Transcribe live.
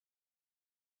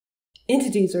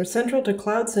Entities are central to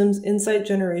Cloud SIEM's insight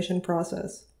generation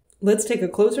process. Let's take a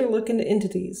closer look into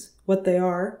entities, what they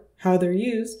are, how they're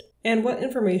used, and what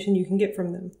information you can get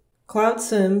from them. Cloud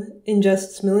SIEM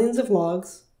ingests millions of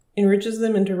logs, enriches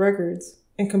them into records,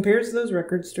 and compares those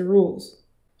records to rules.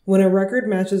 When a record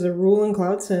matches a rule in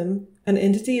Cloud SIEM, an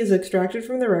entity is extracted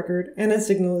from the record and a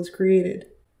signal is created.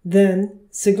 Then,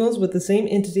 signals with the same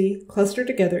entity cluster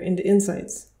together into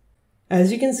insights. As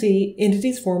you can see,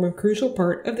 entities form a crucial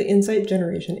part of the insight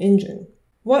generation engine.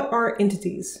 What are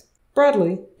entities?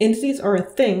 Broadly, entities are a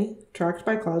thing tracked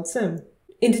by Cloud SIEM.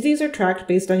 Entities are tracked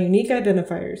based on unique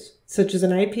identifiers, such as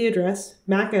an IP address,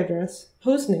 MAC address,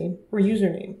 hostname, or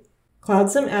username. Cloud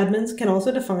SIEM admins can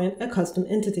also define a custom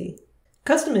entity.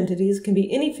 Custom entities can be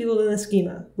any field in a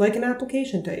schema, like an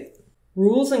application type.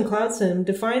 Rules in Cloud SIEM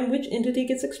define which entity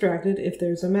gets extracted if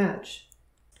there's a match.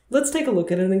 Let's take a look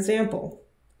at an example.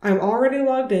 I'm already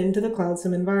logged into the Cloud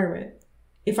SIEM environment.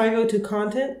 If I go to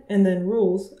Content and then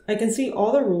Rules, I can see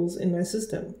all the rules in my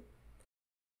system.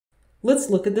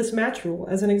 Let's look at this match rule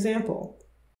as an example.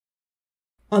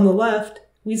 On the left,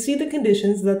 we see the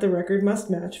conditions that the record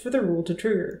must match for the rule to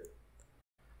trigger.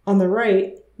 On the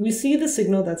right, we see the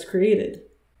signal that's created.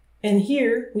 And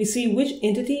here, we see which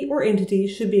entity or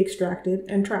entities should be extracted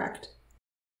and tracked.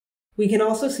 We can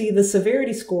also see the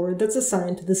severity score that's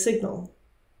assigned to the signal.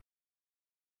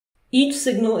 Each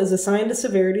signal is assigned a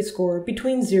severity score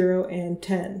between 0 and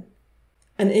 10.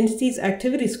 An entity's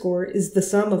activity score is the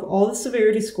sum of all the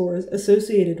severity scores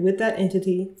associated with that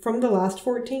entity from the last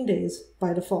 14 days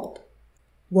by default.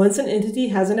 Once an entity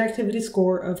has an activity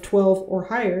score of 12 or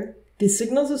higher, the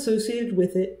signals associated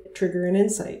with it trigger an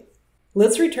insight.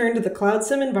 Let's return to the Cloud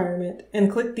SIEM environment and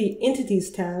click the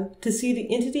Entities tab to see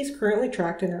the entities currently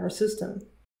tracked in our system.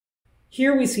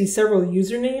 Here we see several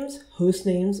usernames, host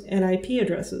names, and IP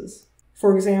addresses.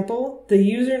 For example, the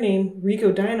username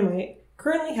Rico Dynamite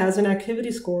currently has an activity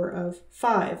score of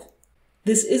 5.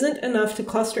 This isn't enough to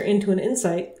cluster into an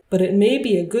insight, but it may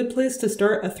be a good place to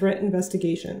start a threat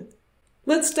investigation.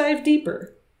 Let's dive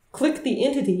deeper. Click the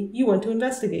entity you want to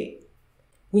investigate.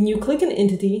 When you click an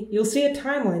entity, you'll see a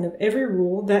timeline of every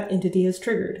rule that entity has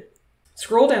triggered.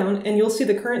 Scroll down and you'll see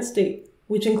the current state,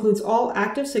 which includes all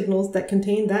active signals that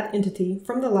contain that entity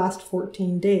from the last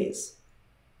 14 days.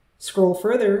 Scroll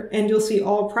further and you'll see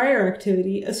all prior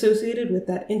activity associated with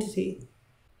that entity.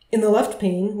 In the left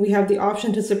pane, we have the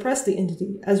option to suppress the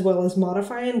entity, as well as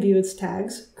modify and view its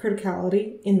tags,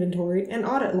 criticality, inventory, and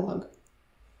audit log.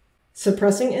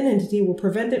 Suppressing an entity will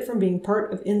prevent it from being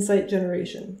part of insight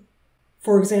generation.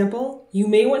 For example, you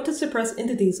may want to suppress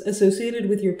entities associated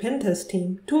with your pen test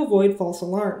team to avoid false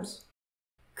alarms.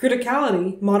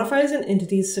 Criticality modifies an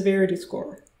entity's severity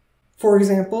score. For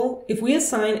example, if we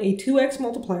assign a 2x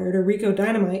multiplier to Rico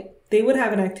Dynamite, they would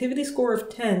have an activity score of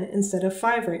 10 instead of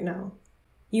 5 right now.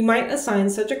 You might assign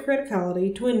such a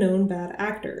criticality to a known bad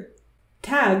actor.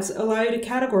 Tags allow you to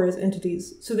categorize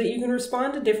entities so that you can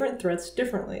respond to different threats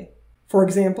differently. For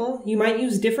example, you might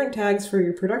use different tags for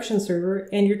your production server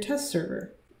and your test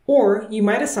server. Or you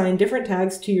might assign different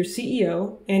tags to your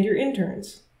CEO and your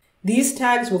interns. These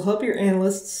tags will help your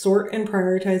analysts sort and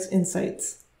prioritize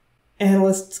insights.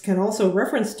 Analysts can also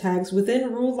reference tags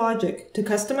within rule logic to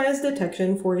customize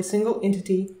detection for a single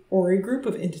entity or a group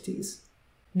of entities.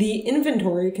 The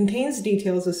inventory contains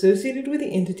details associated with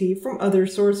the entity from other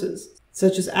sources,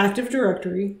 such as Active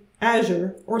Directory,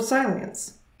 Azure, or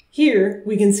Cylance. Here,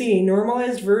 we can see a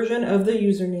normalized version of the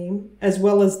username, as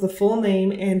well as the full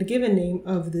name and given name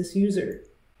of this user.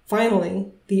 Finally,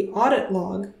 the audit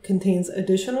log contains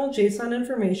additional JSON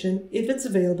information if it's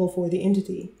available for the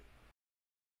entity.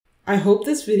 I hope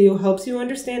this video helps you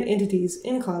understand entities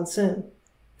in Cloud SIEM.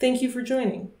 Thank you for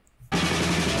joining.